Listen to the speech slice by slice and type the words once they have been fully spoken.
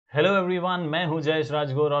Hello everyone, मैं हूं जयेश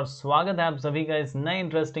राजगोर और स्वागत है आप सभी का इस नए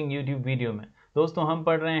इंटरेस्टिंग यूट्यूब वीडियो में। दोस्तों, हम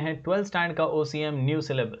पढ़ रहे हैं 12th स्टैंडर्ड का OCM न्यू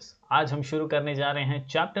सिलेबस। आज हम शुरू करने जा रहे हैं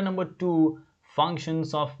chapter number 2,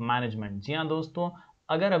 functions of management. जी हाँ दोस्तों,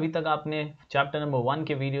 अगर अभी तक आपने चैप्टर नंबर 1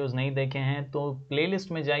 के वीडियोस नहीं देखे हैं तो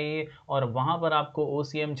प्लेलिस्ट में जाइए और वहां पर आपको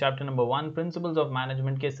OCM chapter number 1 principles of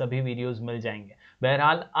management के सभी वीडियोस मिल जाएंगे।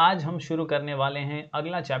 बहरहाल आज हम शुरू करने वाले हैं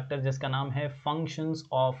अगला चैप्टर जिसका नाम है फंक्शंस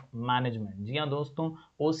ऑफ मैनेजमेंट। जी हाँ दोस्तों,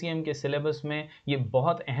 OCM के सिलेबस में ये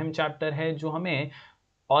बहुत अहम चैप्टर है जो हमें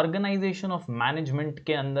ऑर्गेनाइजेशन ऑफ मैनेजमेंट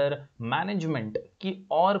के अंदर मैनेजमेंट की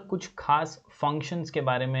और कुछ खास फंक्शंस के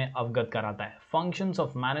बारे में अवगत कराता है। Functions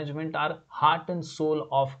of management are heart and soul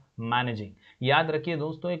of managing. याद रखिए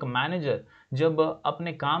दोस्तों, एक मैनेजर जब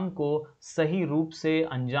अपने काम को सही रूप से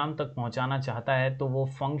अंजाम तक पहुंचाना चाहता है तो वो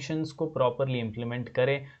फंक्शंस को प्रॉपरली इंप्लीमेंट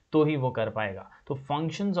करे तो ही वो कर पाएगा। तो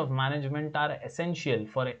functions of management are essential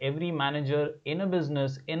for every manager in a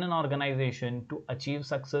business, in an organisation to achieve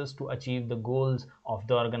success, to achieve the goals of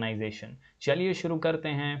the organisation. चलिए शुरू करते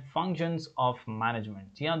हैं फंक्शंस ऑफ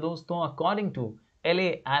मैनेजमेंट। जी हाँ दोस्तों, according to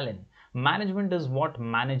L.A. Allen, management is what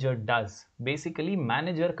manager does. Basically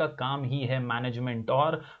manager का काम ही है management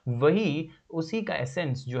और वही उसी का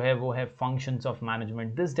एसेंस जो है वो है functions of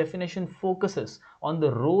management. This definition focuses on the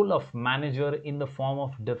role of manager in the form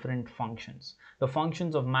of different functions. The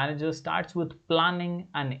functions of manager starts with planning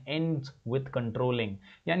and ends with controlling.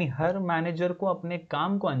 यानी हर मैनेजर को अपने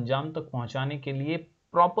काम को अंजाम तक पहुंचाने के लिए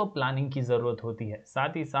प्रॉपर प्लानिंग की ज़रूरत होती है।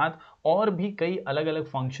 साथ ही साथ और भी कई अलग अलग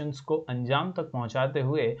फंक्शंस को अंजाम तक पहुंचाते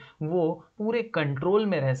हुए वो पूरे कंट्रोल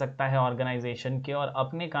में रह सकता है ऑर्गेनाइजेशन के और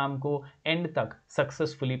अपने काम को एंड तक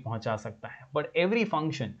सक्सेसफुली पहुंचा सकता है। But every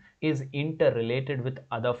function is interrelated with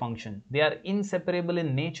other function. They are inseparable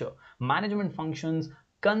in nature. Management functions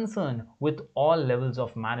concern with all levels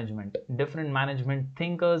of management. Different management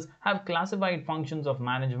thinkers have classified functions of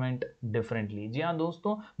management differently. जी हाँ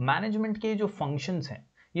दोस्तों, management के जो functions हैं,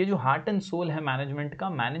 ये जो heart and soul है management का,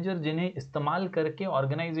 manager जिन्हें इस्तेमाल करके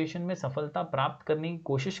ऑर्गेनाइजेशन में सफलता प्राप्त करने की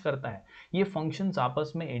कोशिश करता है, ये फंक्शंस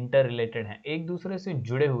आपस में इंटर रिलेटेड हैं, एक दूसरे से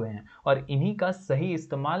जुड़े हुए हैं और इन्हीं का सही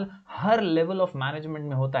इस्तेमाल हर लेवल ऑफ मैनेजमेंट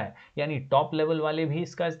में होता है। यानी टॉप लेवल वाले भी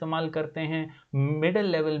इसका इस्तेमाल करते हैं, मिडिल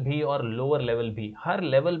लेवल भी और लोअर लेवल भी। हर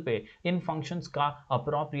लेवल पे इन फंक्शंस का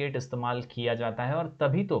अप्रोप्रिएट इस्तेमाल किया जाता है और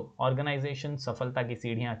तभी तो ऑर्गेनाइजेशन सफलता की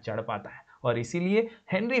सीढ़ियां चढ़ पाता है। और इसीलिए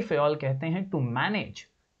हेनरी फेयोल कहते हैं, to manage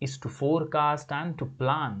is to forecast and to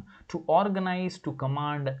plan, to organize, to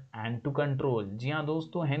command and to control। जी हाँ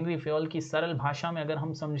दोस्तों, हेनरी फेयोल की सरल भाषा में अगर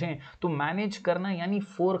हम समझें तो मैनेज करना यानी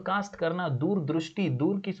फोरकास्ट करना, दूरदृष्टि,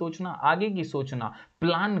 दूर की सोचना, आगे की सोचना,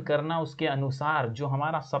 प्लान करना उसके अनुसार, जो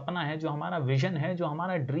हमारा सपना है, जो हमारा विजन है, जो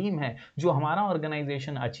हमारा ड्रीम है, जो हमारा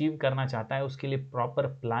ऑर्गेनाइजेशन अचीव करना चाहता है, उसके लिए प्रॉपर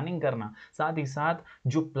प्लानिंग करना। साथ ही साथ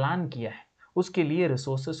जो प्लान किया है उसके लिए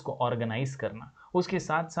रिसोर्सेस को ऑर्गेनाइज करना, उसके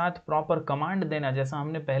साथ साथ प्रॉपर कमांड देना। जैसा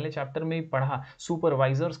हमने पहले चैप्टर में ही पढ़ा,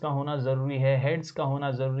 सुपरवाइजर्स का होना ज़रूरी है, हेड्स का होना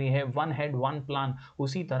ज़रूरी है, वन हेड वन प्लान।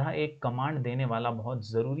 उसी तरह एक कमांड देने वाला बहुत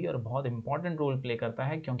ज़रूरी और बहुत इंपॉर्टेंट रोल प्ले करता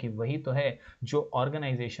है, क्योंकि वही तो है जो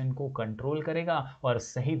ऑर्गेनाइजेशन को कंट्रोल करेगा और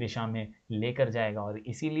सही दिशा में लेकर जाएगा। और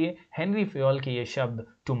इसीलिए हेनरी फेयोल के ये शब्द,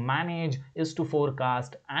 to manage is to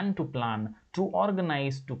forecast and to plan, to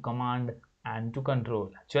organise, to command and to control.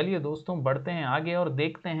 चलिए दोस्तों, बढ़ते हैं आगे और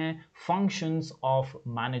देखते हैं functions of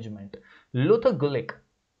management. Luther Gulik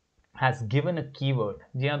has given a keyword.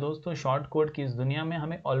 जी हाँ दोस्तों, शॉर्ट कोड की इस दुनिया में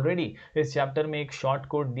हमें ऑलरेडी इस चैप्टर में एक शॉर्ट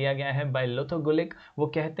कोड दिया गया है बाय लुथर गुलिक। वो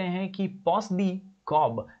कहते हैं कि पॉस दी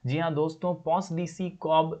कॉब। जी हाँ दोस्तों, पॉस डी सी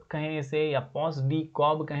कॉब कहें इसे या पॉस डी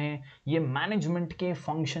कॉब कहें, ये मैनेजमेंट के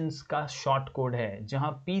फंक्शंस का शॉर्ट कोड है,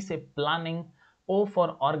 जहां पी से planning, O for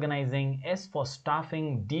organizing, S for staffing,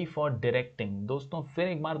 D for directing। दोस्तों फिर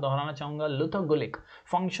एक बार दोहराना चाहूंगा, Luther Gulik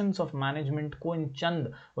functions of management को इन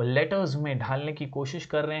चंद लेटर्स में ढालने की कोशिश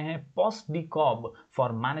कर रहे हैं। POS D cob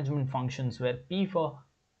for management functions, where P for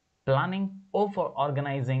planning, O for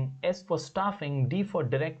organizing, S for staffing, D for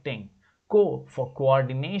directing, Co for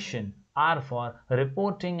coordination, R for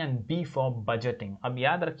reporting and B for budgeting। अब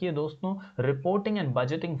याद रखिए दोस्तों, reporting and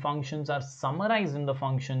budgeting functions are summarized in the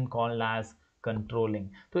function called as controlling.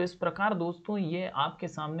 तो इस प्रकार दोस्तों, ये आपके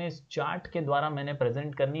सामने इस चार्ट के द्वारा मैंने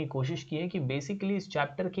प्रेजेंट करने की कोशिश की है कि बेसिकली इस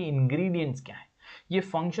चैप्टर के इंग्रेडिएंट्स क्या है। ये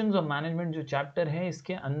फंक्शंस ऑफ मैनेजमेंट जो चैप्टर है,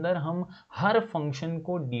 इसके अंदर हम हर फंक्शन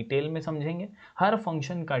को डिटेल में समझेंगे, हर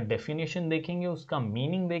फंक्शन का डेफिनेशन देखेंगे, उसका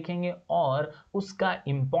मीनिंग देखेंगे और उसका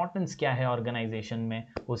इंपॉर्टेंस क्या है ऑर्गेनाइजेशन में,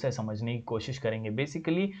 उसे समझने की कोशिश करेंगे।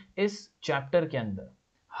 बेसिकली इस चैप्टर के अंदर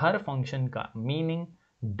हर फंक्शन का meaning,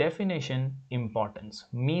 definition importance,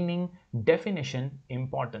 meaning definition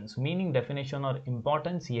importance, meaning definition और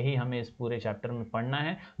इंपॉर्टेंस, यही हमें इस पूरे चैप्टर में पढ़ना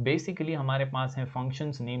है। बेसिकली हमारे पास हैं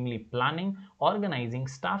फंक्शंस, नेमली planning, organising,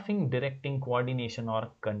 staffing, directing, coordination और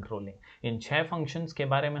कंट्रोलिंग। इन 6 फंक्शंस के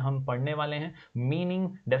बारे में हम पढ़ने वाले हैं, मीनिंग,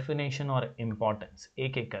 डेफिनेशन और इंपॉर्टेंस,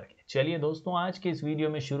 एक एक करके। चलिए दोस्तों, आज के इस वीडियो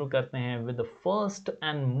में शुरू करते हैं with the first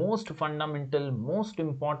and most fundamental, most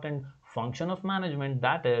important function of management,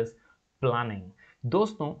 that is planning.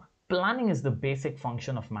 दोस्तों, planning is the basic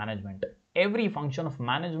function of management. Every function of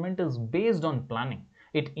management is based on planning.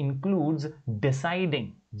 It includes deciding.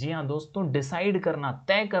 जी हाँ दोस्तों, decide करना,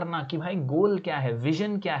 तय करना कि भाई गोल क्या है,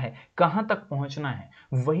 विजन क्या है, कहां तक पहुंचना है।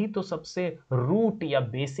 वही तो सबसे रूट या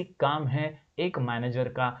बेसिक काम है एक मैनेजर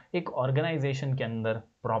का, एक ऑर्गेनाइजेशन के अंदर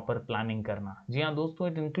प्रॉपर प्लानिंग करना। जी हाँ दोस्तों,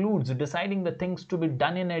 it includes deciding the things to be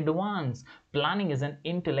done in advance. Planning is an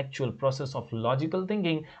intellectual process of logical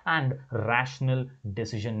thinking and rational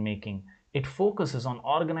decision making. It focuses on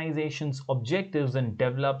organization's objectives and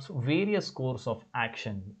develops various course of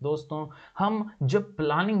action. दोस्तों, हम जब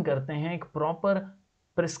planning करते हैं एक proper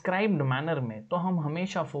prescribed manner में, तो हम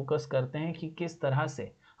हमेशा फोकस करते हैं कि किस तरह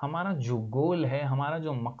से हमारा जो गोल है, हमारा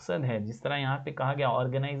जो मकसद है, जिस तरह यहाँ पे कहा गया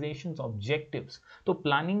ऑर्गेनाइजेशंस ऑब्जेक्टिव्स, तो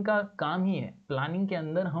प्लानिंग का काम ही है। प्लानिंग के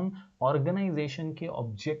अंदर हम ऑर्गेनाइजेशन के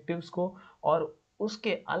ऑब्जेक्टिव्स को और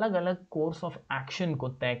उसके अलग अलग कोर्स ऑफ एक्शन को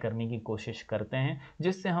तय करने की कोशिश करते हैं,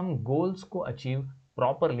 जिससे हम गोल्स को अचीव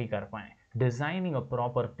प्रॉपरली कर पाएं। Designing a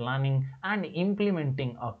proper planning and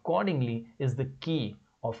implementing accordingly is the key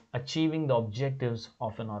of achieving the objectives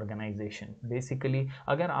of N organisation. Basically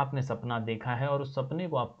अगर आपने सपना देखा है और उस सपने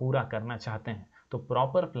को आप पूरा करना चाहते हैं, तो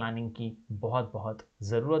प्रॉपर प्लानिंग की बहुत बहुत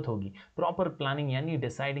ज़रूरत होगी। प्रॉपर प्लानिंग यानी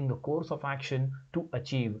deciding the course of action to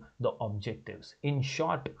achieve the objectives. In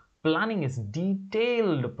short, planning is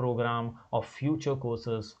detailed programme of future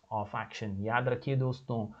courses of action. याद रखिए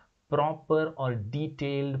दोस्तों, प्रॉपर और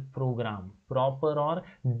डिटेल्ड प्रोग्राम, प्रॉपर और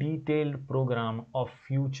detailed programme of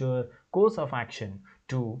future course of action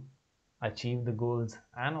to achieve the goals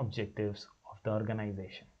and objectives of the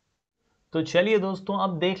organisation. तो चलिए दोस्तों,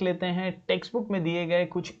 अब देख लेते हैं टेक्स्ट बुक में दिए गए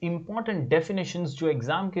कुछ इंपॉर्टेंट डेफिनेशंस जो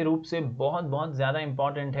एग्जाम के रूप से बहुत बहुत ज्यादा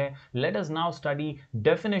इंपॉर्टेंट है। Let us now study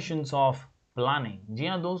definitions of planning. जी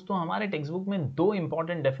हाँ दोस्तों, हमारे टेक्स्ट बुक में 2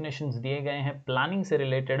 इंपॉर्टेंट डेफिनेशंस दिए गए हैं प्लानिंग से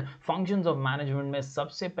रिलेटेड फंक्शंस ऑफ मैनेजमेंट में।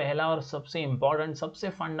 सबसे पहला और सबसे इंपॉर्टेंट, सबसे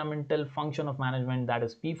fundamental function of management, that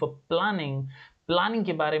is P for planning. Planning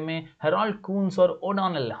के बारे में हेरोल्ड कून्स और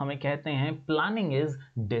ओडोनेल हमें कहते हैं, planning is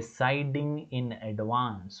deciding in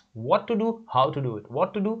advance what to do, how to do it,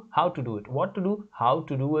 what to do, how to do it, what to do, how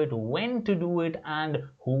to do it, when to do it and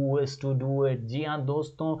who is to do it. जी हाँ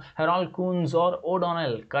दोस्तों, Harold Coons और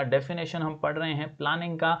O'Donnell का definition हम पढ़ रहे हैं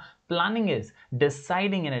planning का। Planning is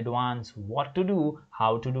deciding in advance what to do,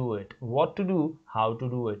 how to do it, what to do, how to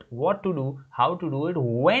do it, what to do, how to do it,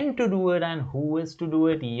 when to do it and who is to do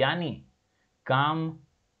it। यानी काम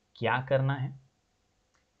क्या करना है,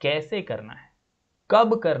 कैसे करना है,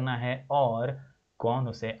 कब करना है और कौन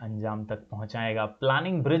उसे अंजाम तक पहुंचाएगा।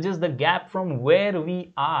 Planning bridges the gap from where we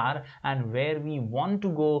are and where we want to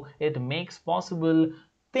go. It makes possible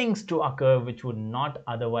things to occur which would not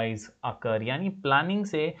otherwise अकर। यानी प्लानिंग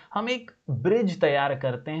से हम एक ब्रिज तैयार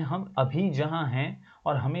करते हैं, हम अभी जहां हैं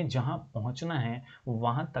और हमें जहां पहुंचना है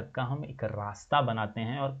वहां तक का हम एक रास्ता बनाते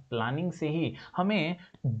हैं। और प्लानिंग से ही हमें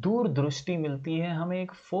दूरदृष्टि मिलती है, हमें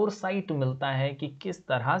एक फोरसाइट मिलता है कि किस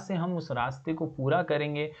तरह से हम उस रास्ते को पूरा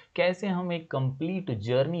करेंगे, कैसे हम एक कंप्लीट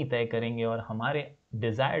जर्नी तय करेंगे और हमारे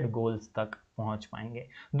डिजायर्ड गोल्स तक पहुंच पाएंगे।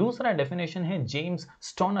 दूसरा डेफिनेशन है जेम्स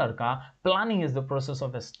स्टोनर का, planning is the process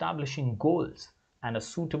of establishing goals and a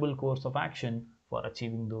suitable course of action for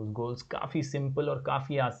achieving those goals. काफी सिंपल और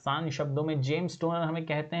काफी आसान शब्दों में जेम्स स्टोनर हमें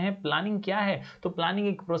कहते हैं प्लानिंग क्या है। तो प्लानिंग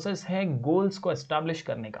एक प्रोसेस है गोल्स को एस्टैब्लिश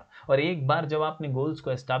करने का, और एक बार जब आपने गोल्स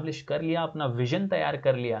को एस्टैब्लिश कर लिया, अपना विजन तैयार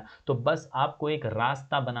कर लिया, तो बस आपको एक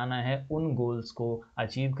रास्ता बनाना है उन गोल्स को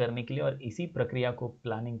अचीव करने के लिए, और इसी प्रक्रिया को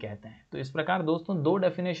प्लानिंग कहते हैं। तो इस प्रकार दोस्तों 2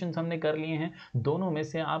 डेफिनेशंस हमने कर लिए हैं, दोनों में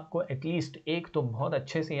से आपको एटलीस्ट एक तो बहुत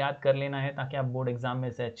अच्छे से याद कर लेना है ताकि आप बोर्ड एग्जाम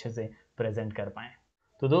में से अच्छे से प्रेजेंट कर पाएं।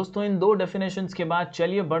 तो दोस्तों, इन 2 डेफिनेशंस के बाद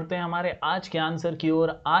चलिए बढ़ते हैं हमारे आज के आंसर की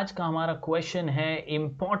ओर। आज का हमारा क्वेश्चन है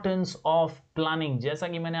इंपॉर्टेंस ऑफ प्लानिंग। जैसा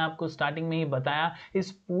कि मैंने आपको स्टार्टिंग में ही बताया,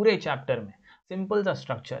 इस पूरे चैप्टर में सिंपल सा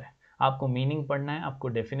स्ट्रक्चर है। आपको मीनिंग पढ़ना है, आपको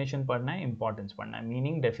डेफिनेशन पढ़ना है, इंपॉर्टेंस पढ़ना है।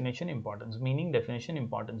 Meaning, definition, importance, meaning, definition,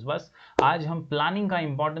 importance. बस आज हम प्लानिंग का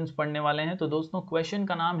इंपॉर्टेंस पढ़ने वाले हैं। तो दोस्तों, क्वेश्चन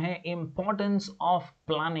का नाम है इंपॉर्टेंस ऑफ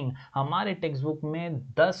प्लानिंग। हमारे टेक्स्ट बुक में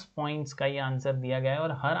 10 पॉइंट्स का ये आंसर दिया गया है,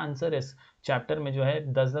 और हर आंसर इस चैप्टर में जो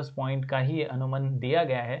है 10-10 पॉइंट का ही अनुमान दिया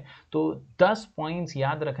गया है। तो 10 पॉइंट्स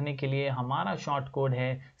याद रखने के लिए हमारा शॉर्ट कोड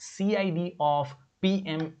है CID ऑफ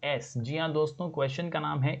PMS। जी हाँ दोस्तों, क्वेश्चन का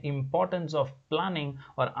नाम है इंपॉर्टेंस ऑफ प्लानिंग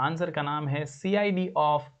और आंसर का नाम है CID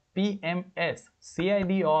of PMS।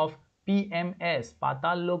 CID of PMS,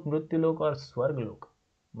 पाताल लोक, मृत्यु लोक और स्वर्ग लोक।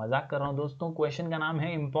 मजाक कर रहा हूं दोस्तों, क्वेश्चन का नाम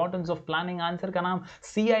है इंपॉर्टेंस ऑफ प्लानिंग, आंसर का नाम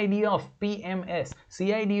CID of PMS।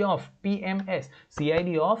 CID of PMS,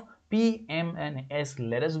 CID of PMS।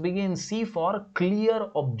 Let us begin. C for clear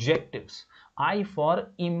objectives, I for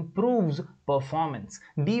improves performance,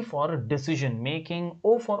 D for decision making,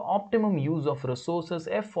 O for optimum use of resources,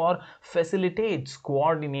 F for facilitates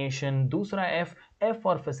coordination, दूसरा F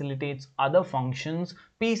for facilitates other functions,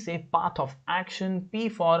 P से path of action, P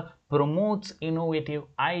for promotes innovative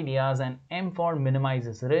ideas and M for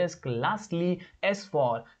minimizes risk, lastly S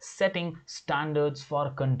for setting standards for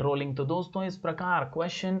controlling। तो दोस्तों इस प्रकार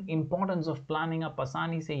question importance of planning आप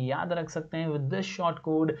आसानी से याद रख सकते हैं with this short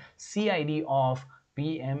code CID of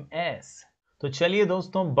PMS। तो चलिए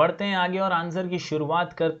दोस्तों बढ़ते हैं आगे और आंसर की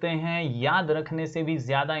शुरुआत करते हैं। याद रखने से भी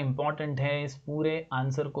ज़्यादा इंपॉर्टेंट है इस पूरे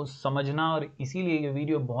आंसर को समझना, और इसीलिए ये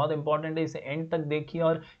वीडियो बहुत इंपॉर्टेंट है। इसे एंड तक देखिए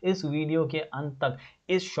और इस वीडियो के अंत तक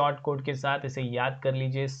इस शॉर्ट कोड के साथ इसे याद कर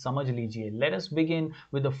लीजिए, समझ लीजिए। Let us begin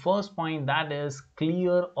with the first point, that is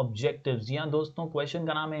clear objectives. जी हाँ दोस्तों, क्वेश्चन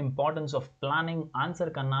का नाम है इंपॉर्टेंस ऑफ प्लानिंग, आंसर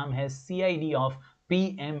का नाम है CID of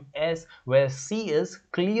PMS, where C is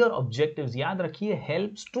clear objectives। याद रखिए,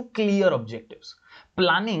 helps to clear objectives।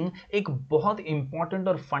 Planning एक बहुत इंपॉर्टेंट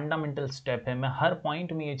और फंडामेंटल स्टेप है। मैं हर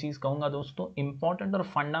पॉइंट में ये चीज कहूंगा दोस्तों, इंपॉर्टेंट और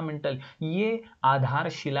फंडामेंटल, ये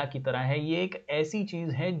आधारशिला की तरह है। ये एक ऐसी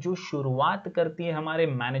चीज है जो शुरुआत करती है हमारे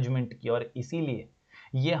मैनेजमेंट की, और इसीलिए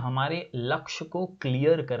ये हमारे लक्ष्य को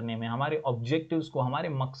क्लियर करने में, हमारे ऑब्जेक्टिव्स को, हमारे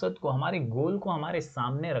मकसद को, हमारे गोल को हमारे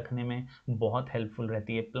सामने रखने में बहुत हेल्पफुल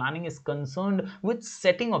रहती है। Planning is concerned with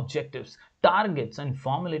setting objectives, targets and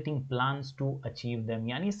formulating plans to achieve them.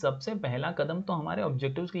 यानी सबसे पहला कदम तो हमारे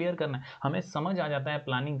ऑब्जेक्टिव्स क्लियर करना है। हमें समझ आ जाता है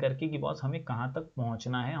प्लानिंग करके कि बॉस हमें कहां तक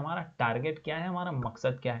पहुंचना है, हमारा टारगेट क्या है, हमारा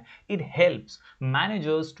मकसद क्या है। It helps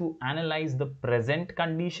managers to analyse the present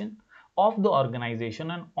condition of the organization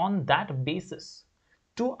and on that basis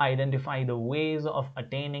to identify the ways of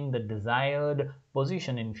attaining the desired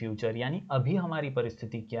position in future। यानी अभी हमारी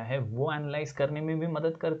परिस्थिति क्या है वो एनालाइज करने में भी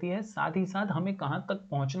मदद करती है, साथ ही साथ हमें कहां तक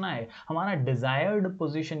पहुंचना है, हमारा डिजायर्ड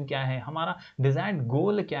पोजीशन क्या है, हमारा डिजायर्ड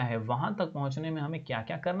गोल क्या है, वहां तक पहुंचने में हमें क्या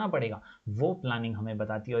क्या करना पड़ेगा, वो प्लानिंग हमें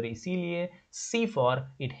बताती है। और इसीलिए C for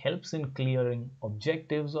it helps in clearing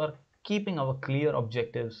objectives or keeping our clear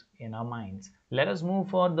objectives in our minds। Let us move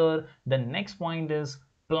further. The next point is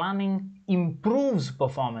planning improves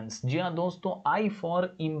performance। जी हाँ दोस्तों, I for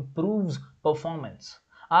improves performance।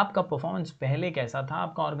 आपका performance पहले कैसा था,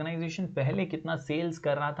 आपका organisation पहले कितना sales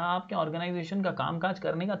कर रहा था, आपके ऑर्गेनाइजेशन का कामकाज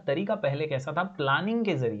करने का तरीका पहले कैसा था, प्लानिंग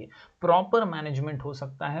के जरिए प्रॉपर मैनेजमेंट हो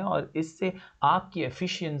सकता है और इससे आपकी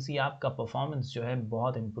एफिशिएंसी, आपका परफॉर्मेंस जो है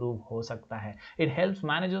बहुत इंप्रूव हो सकता है। It helps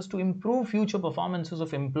managers to improve future performances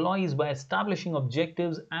of employees bye establishing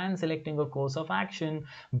objectives and selecting a course of action.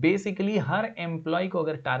 Basically her employ को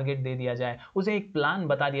अगर टारगेट दे दिया जाए, उसे एक प्लान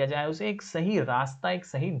बता दिया जाए, उसे एक सही रास्ता, एक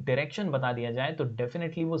सही डायरेक्शन बता दिया जाए, तो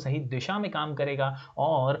डेफिनेटली वो सही दिशा में काम करेगा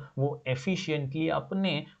और वो एफिशिएंटली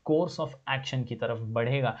अपने कोर्स ऑफ एक्शन की तरफ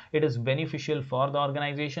बढ़ेगा। It is beneficial for the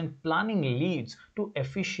organisation. Planning leads to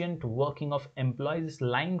efficient working of employees. इस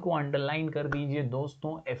लाइन को अंडरलाइन कर दीजिए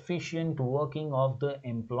दोस्तों, efficient working of the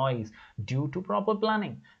employees. Due to proper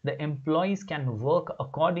planning the employees can work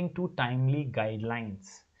according to timely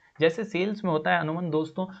guidelines. जैसे sales में होता है अनुमान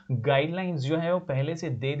दोस्तों, गाइडलाइंस जो है वो पहले से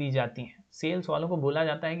दे दी जाती हैं। सेल्स वालों को बोला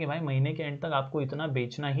जाता है कि भाई महीने के एंड तक आपको इतना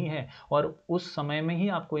बेचना ही है और उस समय में ही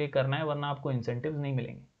आपको ये करना है, वरना आपको इंसेंटिव्स नहीं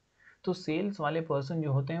मिलेंगे। तो सेल्स वाले पर्सन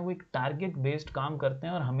जो होते हैं वो एक टारगेट बेस्ड काम करते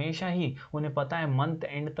हैं और हमेशा ही उन्हें पता है मंथ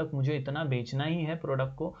एंड तक मुझे इतना बेचना ही है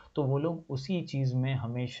प्रोडक्ट को, तो वो लोग उसी चीज़ में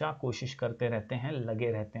हमेशा कोशिश करते रहते हैं,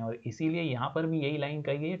 लगे रहते हैं। और इसीलिए यहाँ पर भी यही लाइन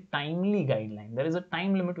कही गई है, timely guideline. There is a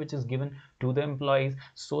time limit which is given to the employees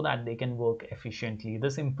so that they can work efficiently।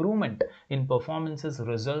 This improvement in performances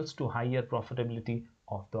results to higher profitability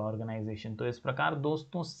of the organization। तो इस प्रकार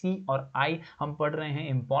दोस्तों C और I हम पढ़ रहे हैं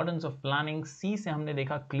importance of planning. C से हमने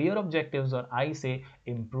देखा क्लियर ऑब्जेक्टिव्स और I से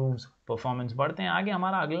improves परफॉर्मेंस। बढ़ते हैं आगे,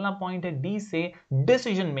 हमारा अगला पॉइंट है D से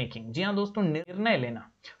डिसीजन मेकिंग। जी हाँ दोस्तों, निर्णय लेना,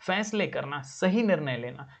 फैसले करना, सही निर्णय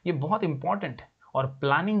लेना, ये बहुत इंपॉर्टेंट है और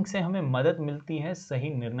प्लानिंग से हमें मदद मिलती है सही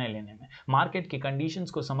निर्णय लेने में। मार्केट की कंडीशंस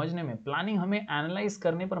को समझने में प्लानिंग हमें एनालाइज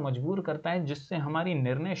करने पर मजबूर करता है, जिससे हमारी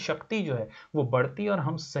निर्णय शक्ति जो है वो बढ़ती है और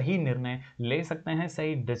हम सही निर्णय ले सकते हैं।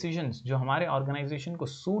 सही डिसीजंस जो हमारे ऑर्गेनाइजेशन को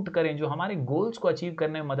सूट करें, जो हमारे गोल्स को अचीव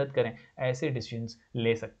करने में मदद करें, ऐसे डिसीजंस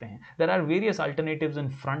ले सकते हैं। There are various alternatives in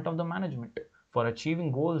front of the management for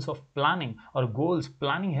achieving goals of planning or goals।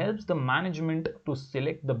 Planning helps the management to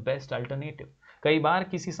select the best alternative। कई बार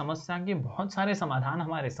किसी समस्या के बहुत सारे समाधान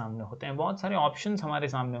हमारे सामने होते हैं, बहुत सारे ऑप्शंस हमारे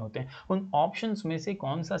सामने होते हैं। उन ऑप्शंस में से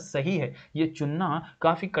कौन सा सही है ये चुनना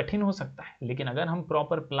काफ़ी कठिन हो सकता है, लेकिन अगर हम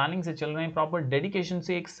प्रॉपर प्लानिंग से चल रहे हैं, प्रॉपर डेडिकेशन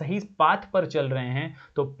से एक सही पाथ पर चल रहे हैं,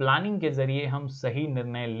 तो प्लानिंग के जरिए हम सही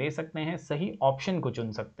निर्णय ले सकते हैं, सही ऑप्शन को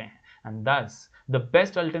चुन सकते हैं। And thus, the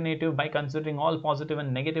best alternative, by considering all positive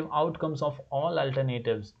and negative outcomes of all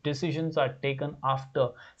alternatives, decisions are taken after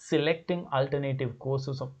selecting alternative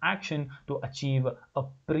courses of action to achieve a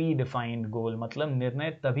predefined goal। मतलब निर्णय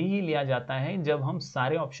तभी ही लिया जाता है जब हम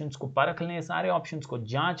सारे ऑप्शंस को परख लें, सारे ऑप्शंस को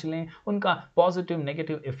जांच लें, उनका पॉजिटिव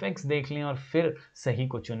नेगेटिव इफेक्ट्स देख लें और फिर सही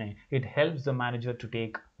को चुनें। It helps the manager to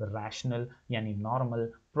take rational यानी normal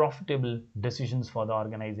profitable decisions for the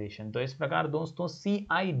organization। तो इस प्रकार दोस्तों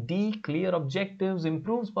CID clear objectives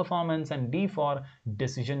improves performance and D for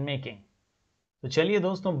decision making। तो चलिए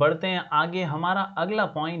दोस्तों बढ़ते हैं आगे। हमारा अगला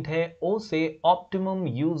पॉइंट है O से ऑप्टिमम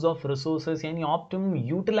यूज ऑफ रिसोर्सेज यानी ऑप्टिमम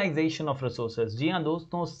यूटिलाइजेशन ऑफ रिसोर्सेज। जी हाँ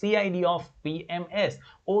दोस्तों, CID ऑफ PMS,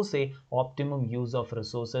 O से ऑप्टिमम यूज ऑफ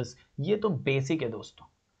रिसोर्सेज। ये तो बेसिक है दोस्तों।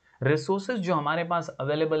 रिसोर्सेज जो हमारे पास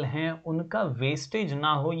अवेलेबल हैं उनका वेस्टेज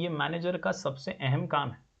ना हो, ये मैनेजर का सबसे अहम काम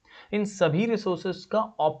है। इन सभी रिसोर्सेज का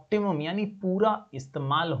ऑप्टिमम यानी पूरा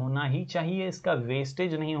इस्तेमाल होना ही चाहिए, इसका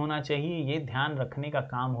वेस्टेज नहीं होना चाहिए। ये ध्यान रखने का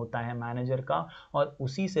काम होता है मैनेजर का, और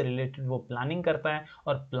उसी से रिलेटेड वो प्लानिंग करता है,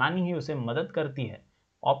 और प्लानिंग ही उसे मदद करती है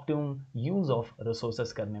optimum use of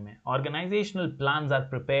resources करने में। Organizational plans are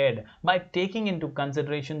prepared by taking into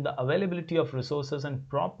consideration the availability of resources and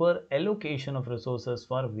proper allocation of resources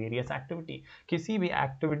for various activity। किसी भी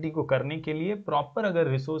एक्टिविटी को करने के लिए प्रॉपर अगर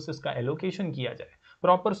रिसोर्सेज का एलोकेशन किया जाए,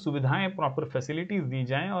 प्रॉपर सुविधाएं, प्रॉपर फैसिलिटीज दी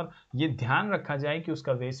जाएं और ये ध्यान रखा जाए कि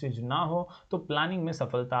उसका वेस्टेज ना हो, तो प्लानिंग में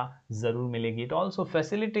सफलता जरूर मिलेगी। It also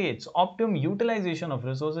facilitates optimum utilisation of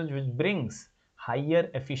resources which brings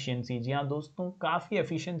higher efficiency. जी हाँ दोस्तों, काफ़ी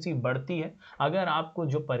एफिशिएंसी बढ़ती है अगर आपको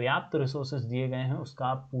जो पर्याप्त रिसोर्सेज दिए गए हैं उसका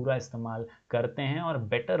आप पूरा इस्तेमाल करते हैं, और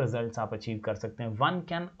बेटर रिजल्ट्स आप अचीव कर सकते हैं। One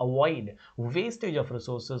can avoid wastage of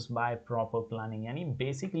resources by proper planning. यानी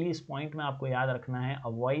बेसिकली इस पॉइंट में आपको याद रखना है,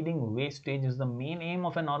 avoiding wastage is the main M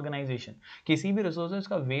of N organisation. किसी भी रिसोर्सेज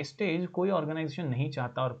का वेस्टेज कोई ऑर्गेनाइजेशन नहीं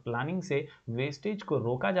चाहता, और प्लानिंग से वेस्टेज को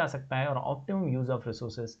रोका जा सकता है और ऑप्टिमम यूज ऑफ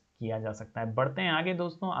रिसोर्सेज किया जा सकता है। बढ़ते हैं आगे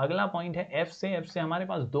दोस्तों, अगला पॉइंट है एफ से हमारे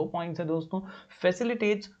पास दो पॉइंट्स है दोस्तों।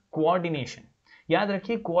 Facilitates coordination. याद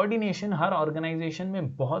रखिए, कोऑर्डिनेशन हर ऑर्गेनाइजेशन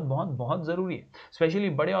में बहुत बहुत बहुत जरूरी है, स्पेशली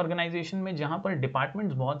बड़े ऑर्गेनाइजेशन में जहां पर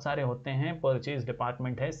डिपार्टमेंट्स बहुत सारे होते हैं। परचेज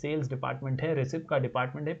डिपार्टमेंट है, सेल्स डिपार्टमेंट है, रिसिप्ट का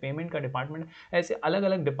डिपार्टमेंट है, पेमेंट का डिपार्टमेंट, ऐसे अलग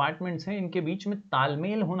अलग डिपार्टमेंट्स हैं। इनके बीच में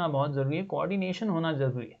तालमेल होना बहुत जरूरी है, कोऑर्डिनेशन होना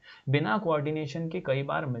जरूरी है। बिना कोऑर्डिनेशन के कई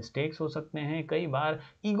बार मिस्टेक्स हो सकते हैं, कई बार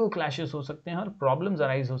ईगो क्लैशेस हो सकते हैं और प्रॉब्लम्स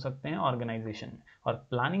अराइज हो सकते हैं ऑर्गेनाइजेशन में, और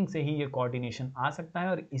प्लानिंग से ही ये कोऑर्डिनेशन आ सकता है।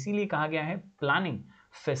 और इसीलिए कहा गया है planning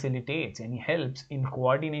facilitates and helps in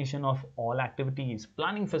coordination of all activities।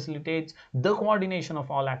 Planning facilitates the coordination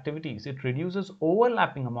of all activities। It reduces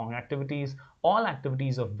overlapping among activities। All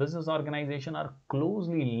activities of business organization are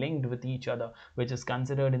closely linked with each other, which is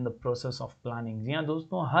considered in the process of planning। जी हाँ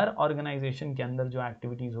दोस्तों, हर organisation के अंदर जो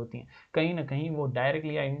activities होती हैं कहीं ना कहीं वो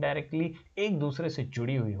डायरेक्टली या इनडायरेक्टली एक दूसरे से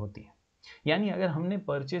जुड़ी हुई होती है। यानी अगर हमने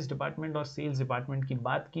परचेज डिपार्टमेंट और सेल्स डिपार्टमेंट की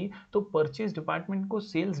बात की, तो परचेज डिपार्टमेंट को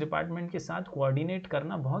सेल्स डिपार्टमेंट के साथ कोऑर्डिनेट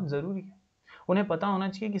करना बहुत ज़रूरी है। उन्हें पता होना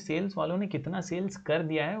चाहिए कि सेल्स वालों ने कितना सेल्स कर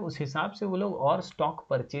दिया है, उस हिसाब से वो लोग और स्टॉक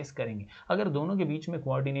परचेस करेंगे। अगर दोनों के बीच में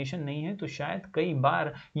कोऑर्डिनेशन नहीं है तो शायद कई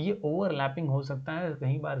बार ये ओवरलैपिंग हो सकता है,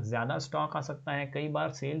 कई बार ज़्यादा स्टॉक आ सकता है, कई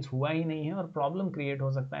बार सेल्स हुआ ही नहीं है और प्रॉब्लम क्रिएट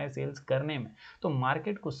हो सकता है सेल्स करने में। तो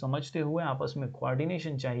मार्केट को समझते हुए आपस में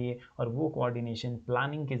कोऑर्डिनेशन चाहिए, और वो कोऑर्डिनेशन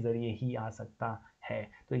प्लानिंग के जरिए ही आ सकता है।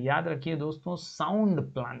 तो याद रखिए दोस्तों, साउंड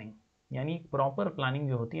प्लानिंग यानी प्रॉपर प्लानिंग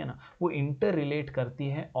जो होती है ना, वो इंटर रिलेट करती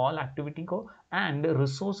है ऑल एक्टिविटी को and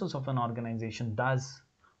resources of N organisation. दस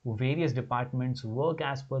various departments work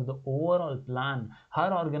as per the overall plan.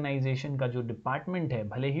 Her organisation का जो डिपार्टमेंट है,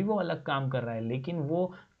 भले ही वो अलग काम कर रहा है, लेकिन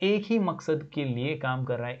वो एक ही मकसद के लिए काम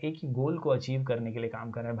कर रहा है, एक ही गोल को अचीव करने के लिए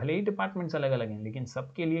काम कर रहा है। भले ही डिपार्टमेंट्स अलग अलग हैं, लेकिन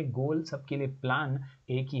सबके लिए गोल, सबके लिए प्लान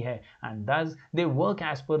एक ही है। एंड दस they work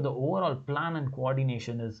as per the overall plan and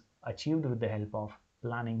coordination is achieved with the help of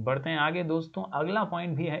planning. बढ़ते हैं आगे दोस्तों, अगला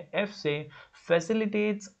पॉइंट भी है एफ से,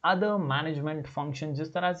 फैसिलिटेट्स अदर मैनेजमेंट फंक्शन।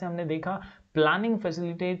 जिस तरह से हमने देखा प्लानिंग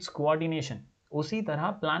फैसिलिटेट्स कोऑर्डिनेशन, उसी तरह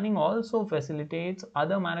planning also facilitates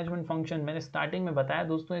other management function. मैंने स्टार्टिंग में बताया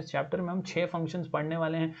दोस्तों, इस चैप्टर में हम 6 फंक्शंस पढ़ने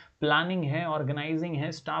वाले हैं। प्लानिंग है, ऑर्गेनाइजिंग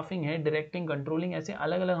है, स्टाफिंग है, डायरेक्टिंग, कंट्रोलिंग, ऐसे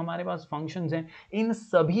अलग अलग हमारे पास फंक्शंस हैं। इन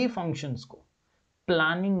सभी फंक्शंस को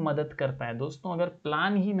प्लानिंग मदद करता है। दोस्तों अगर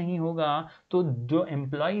प्लान ही नहीं होगा तो जो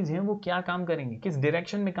एम्प्लॉयज हैं वो क्या काम करेंगे, किस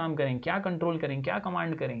डायरेक्शन में काम करेंगे, क्या कंट्रोल करेंगे, क्या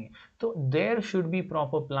कमांड करेंगे। तो there should be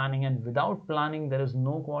proper planning and without planning there is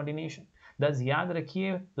know coordination. दस याद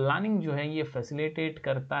रखिए प्लानिंग जो है ये फैसिलिटेट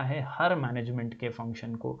करता है हर मैनेजमेंट के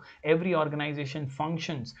फंक्शन को। Every organisation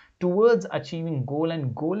functions towards achieving goal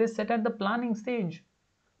and goal is set at the planning stage.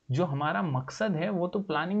 जो हमारा मकसद है वो तो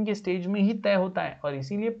प्लानिंग के स्टेज में ही तय होता है, और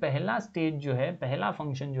इसीलिए पहला स्टेज जो है, पहला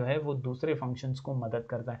फंक्शन जो है वो दूसरे फंक्शंस को मदद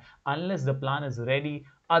करता है। Unless the plan is ready,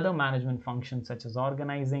 other management functions such as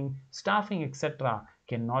organizing, staffing, etc.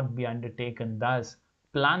 cannot be undertaken. Thus,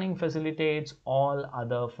 planning facilitates all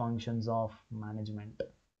other functions of management.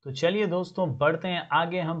 तो चलिए दोस्तों बढ़ते हैं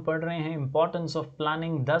आगे। हम पढ़ रहे हैं इंपॉर्टेंस ऑफ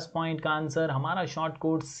प्लानिंग। 10 पॉइंट का आंसर हमारा short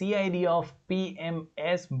code CID of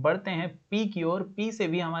PMS। बढ़ते हैं P की ओर। P से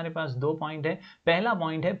भी हमारे पास 2 पॉइंट है। पहला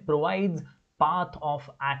पॉइंट है प्रोवाइड्स पाथ ऑफ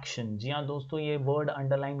एक्शन। जी हाँ दोस्तों, ये वर्ड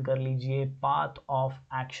अंडरलाइन कर लीजिए, पाथ ऑफ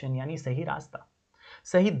एक्शन यानी सही रास्ता,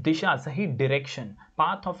 सही दिशा, सही डायरेक्शन।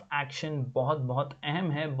 पाथ ऑफ एक्शन बहुत बहुत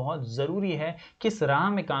अहम है, बहुत ज़रूरी है। किस राह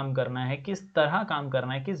में काम करना है, किस तरह काम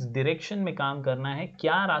करना है, किस डायरेक्शन में काम करना है,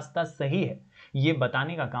 क्या रास्ता सही है, ये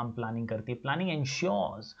बताने का काम प्लानिंग करती है। Planning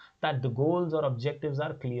ensures that the goals or objectives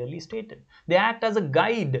are clearly stated. They act as a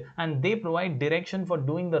guide and they provide direction for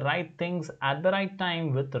doing the right things at the right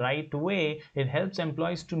time with the right way. It helps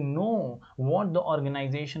employees to know what the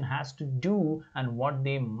organization has to do and what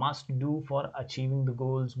they must do for achieving the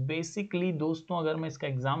goals. Basically दोस्तों अगर मैं इसका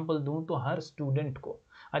example दूं तो हर student को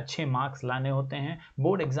अच्छे marks लाने होते हैं,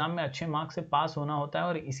 बोर्ड एग्जाम में अच्छे मार्क्स से पास होना होता है,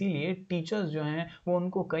 और इसीलिए टीचर्स जो हैं वो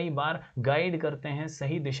उनको कई बार गाइड करते हैं,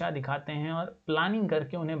 सही दिशा दिखाते हैं और प्लानिंग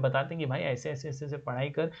करके उन्हें बताते हैं कि भाई ऐसे ऐसे ऐसे से पढ़ाई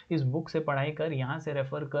कर, इस बुक से पढ़ाई कर, यहाँ से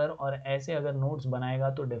रेफर कर, और ऐसे अगर नोट्स बनाएगा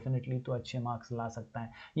तो डेफिनेटली तो अच्छे मार्क्स ला सकता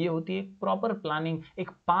है। ये होती है एक प्रॉपर प्लानिंग,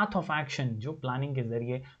 एक पाथ ऑफ एक्शन जो प्लानिंग के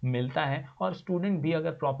जरिए मिलता है। और स्टूडेंट भी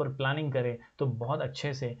अगर प्रॉपर प्लानिंग करे तो बहुत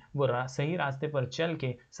अच्छे से वो सही रास्ते पर चल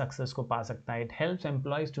के सक्सेस को पा सकता है। It helps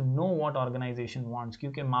employ to know what organization wants,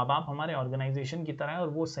 क्योंकि माँ बाप हमारे ऑर्गेनाइजेशन की तरह है और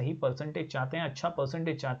वो सही परसेंटेज चाहते हैं, अच्छा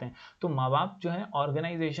परसेंटेज चाहते हैं। तो माँ बाप जो है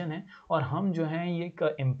ऑर्गेनाइजेशन है और हम जो है ये एक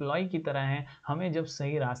एम्प्लॉय की तरह हैं। हमें जब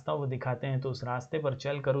सही रास्ता वो दिखाते हैं तो उस रास्ते पर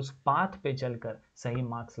चलकर, उस पाथ पे चलकर सही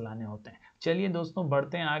मार्क्स लाने होते हैं। चलिए दोस्तों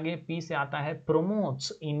बढ़ते हैं आगे। पी से आता है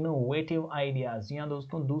प्रोमोट्स इनोवेटिव आइडियाज। जी हाँ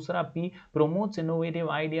दोस्तों, दूसरा P promotes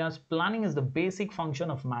innovative ideas. Planning is the basic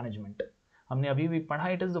function of management. हमने अभी भी पढ़ा,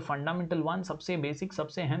 it is the fundamental one, सबसे बेसिक,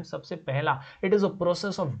 सबसे अहम, सबसे पहला। It is a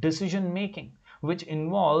process of decision making which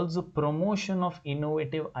involves promotion of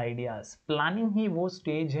innovative ideas. Planning ही वो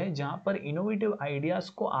स्टेज है जहां पर इनोवेटिव आइडियाज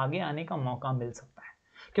को आगे आने का मौका मिल सकता है,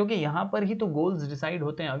 क्योंकि यहाँ पर ही तो गोल्स डिसाइड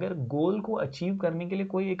होते हैं। अगर गोल को अचीव करने के लिए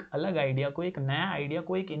कोई एक अलग आइडिया, कोई एक नया आइडिया,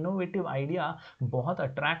 कोई एक इनोवेटिव आइडिया बहुत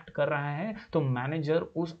अट्रैक्ट कर रहा है तो मैनेजर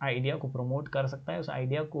उस आइडिया को प्रमोट कर सकता है, उस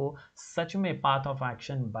आइडिया को सच में पाथ ऑफ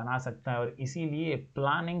एक्शन बना सकता है। और इसीलिए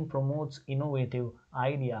planning promotes innovative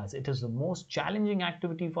ideas. It is the most challenging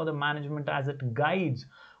activity for the management as it guides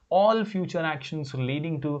all future actions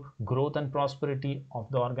leading to growth and prosperity of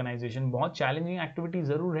the organization. बहुत challenging activity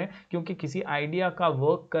जरूर है, क्योंकि किसी आइडिया का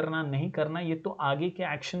वर्क करना नहीं करना ये तो आगे के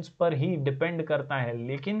एक्शंस पर ही डिपेंड करता है,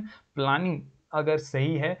 लेकिन प्लानिंग अगर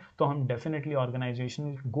सही है तो हम डेफिनेटली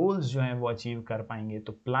ऑर्गेनाइजेशन गोल्स जो हैं वो अचीव कर पाएंगे।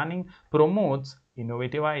 तो प्लानिंग प्रोमोट्स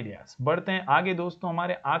इनोवेटिव आइडियाज। बढ़ते हैं आगे दोस्तों,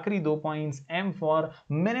 हमारे आखिरी 2 points. M for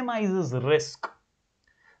minimises risk.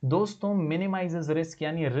 दोस्तों मिनिमाइजेस रिस्क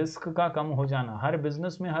यानी रिस्क का कम हो जाना। हर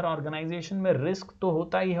बिजनेस में, हर ऑर्गेनाइजेशन में रिस्क तो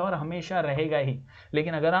होता ही है और हमेशा रहेगा ही,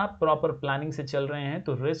 लेकिन अगर आप प्रॉपर प्लानिंग से चल रहे हैं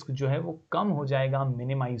तो रिस्क जो है वो कम हो जाएगा,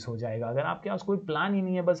 मिनिमाइज हो जाएगा। अगर आपके पास कोई प्लान ही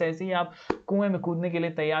नहीं है, बस ऐसे ही आप कुएं में कूदने के लिए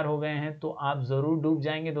तैयार हो गए हैं, तो आप जरूर डूब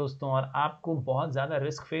जाएंगे दोस्तों, और आपको बहुत ज्यादा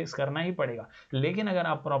रिस्क फेस करना ही पड़ेगा। लेकिन अगर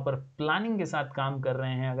आप प्रॉपर प्लानिंग के साथ काम कर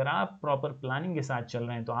रहे हैं, अगर आप प्रॉपर प्लानिंग के साथ चल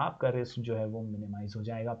रहे हैं तो आपका रिस्क जो है वो मिनिमाइज हो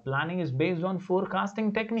जाएगा। Planning is based on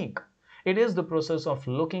forecasting technique. It is the process of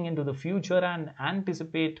looking into the future and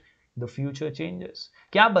anticipate the future changes.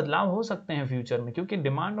 क्या बदलाव हो सकते हैं फ्यूचर में, क्योंकि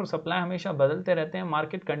डिमांड और सप्लाई हमेशा बदलते रहते हैं,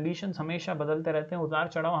 मार्केट कंडीशंस हमेशा बदलते रहते हैं, उतार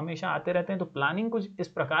चढ़ाव हमेशा आते रहते हैं। तो प्लानिंग कुछ इस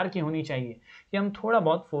प्रकार की होनी चाहिए कि हम थोड़ा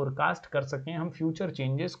बहुत फोरकास्ट कर सकें, हम फ्यूचर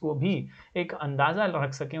चेंजेस को भी एक अंदाजा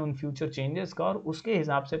रख सकें उन फ्यूचर चेंजेस का, और उसके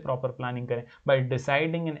हिसाब से प्रॉपर प्लानिंग करें। Bye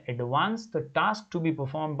deciding in advance the task to be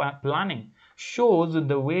perform by planning shows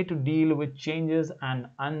the way to deal with changes and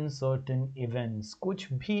uncertain events. कुछ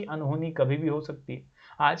भी अनहोनी कभी भी हो सकती है,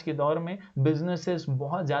 आज के दौर में बिजनेसेस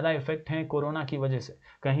बहुत ज़्यादा इफेक्ट हैं कोरोना की वजह से।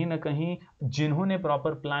 कहीं ना कहीं जिन्होंने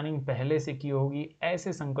प्रॉपर प्लानिंग पहले से की होगी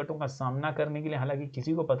ऐसे संकटों का सामना करने के लिए, हालांकि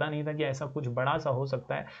किसी को पता नहीं था कि ऐसा कुछ बड़ा सा हो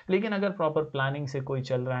सकता है, लेकिन अगर प्रॉपर प्लानिंग से कोई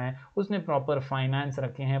चल रहा है, उसने प्रॉपर फाइनेंस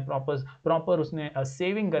रखे हैं, प्रॉपर उसने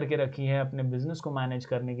सेविंग करके रखी है अपने बिजनेस को मैनेज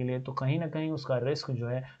करने के लिए, तो कहीं ना कहीं उसका रिस्क जो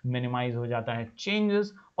है मिनिमाइज हो जाता है।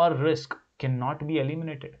 चेंजेस और risk can not be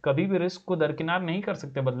eliminated. कभी भी रिस्क को दरकिनार नहीं कर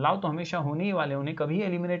सकते, बदलाव तो हमेशा होने ही वाले, उन्हें कभी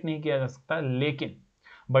एलिमिनेट नहीं किया जा सकता, लेकिन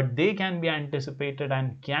but they can be anticipated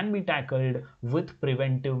and can be tackled with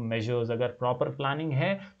preventive measures. अगर प्रॉपर प्लानिंग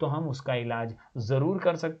है तो हम उसका इलाज जरूर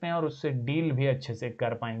कर सकते हैं और उससे डील भी अच्छे से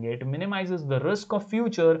कर पाएंगे। It minimises the risk of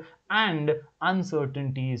future and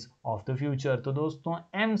uncertainties of the future. तो दोस्तों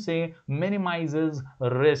एम से मिनिमाइजेस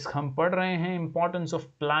रिस्क। हम पढ़ रहे हैं इंपॉर्टेंस ऑफ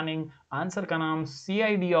प्लानिंग, आंसर का नाम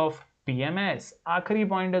CID ऑफ PMS। आखिरी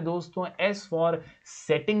पॉइंट है दोस्तों S for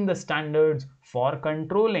setting the standards for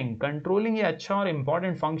controlling. Controlling ये अच्छा और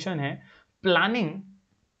इंपॉर्टेंट फंक्शन है। प्लानिंग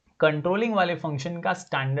कंट्रोलिंग वाले फंक्शन का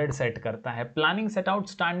स्टैंडर्ड सेट करता है। Planning set out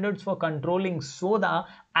standards for controlling so the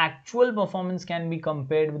actual performance can be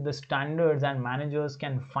compared with the standards and managers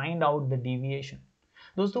can find out the deviation.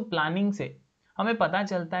 दोस्तों planning से हमें पता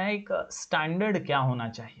चलता है एक स्टैंडर्ड क्या होना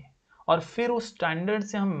चाहिए और फिर उस स्टैंडर्ड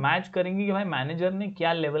से हम मैच करेंगे कि भाई मैनेजर ने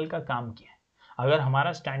क्या लेवल का काम किया है। अगर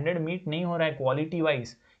हमारा स्टैंडर्ड मीट नहीं हो रहा है क्वालिटी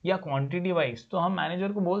वाइज या क्वांटिटी वाइज, तो हम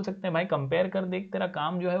मैनेजर को बोल सकते हैं भाई कंपेयर कर देख, तेरा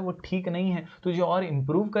काम जो है वो ठीक नहीं है, तुझे और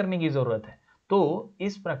इम्प्रूव करने की जरूरत है। तो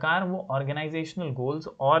इस प्रकार वो ऑर्गेनाइजेशनल गोल्स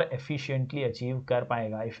और एफिशिएंटली अचीव कर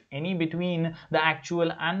पाएगा। If any between the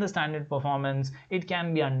actual and the standard performance, it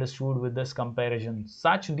can be understood with this comparison.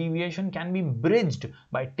 Such deviation can be bridged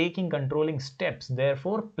by taking controlling steps.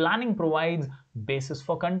 Therefore, planning provides basis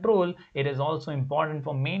for control. It is also important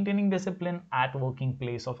for maintaining discipline at working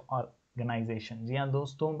place of organisation. जी हाँ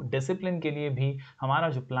दोस्तों, discipline के लिए भी हमारा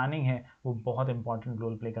जो planning है वो बहुत इंपॉर्टेंट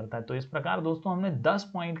रोल प्ले करता है। तो इस प्रकार दोस्तों हमने 10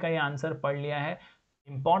 पॉइंट का ये आंसर पढ़ लिया है।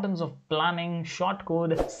 Importance of planning, short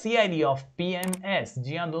code CID of PMS।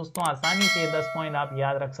 जी हाँ दोस्तों, आसानी से 10 पॉइंट आप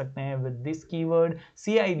याद रख सकते हैं with this keyword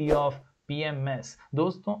CID of PMS।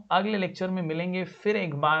 दोस्तों अगले लेक्चर में मिलेंगे फिर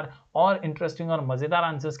एक बार और इंटरेस्टिंग और मजेदार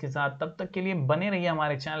आंसर्स के साथ। तब तक के लिए बने रहिए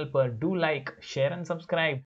हमारे चैनल पर। Do like, share and subscribe.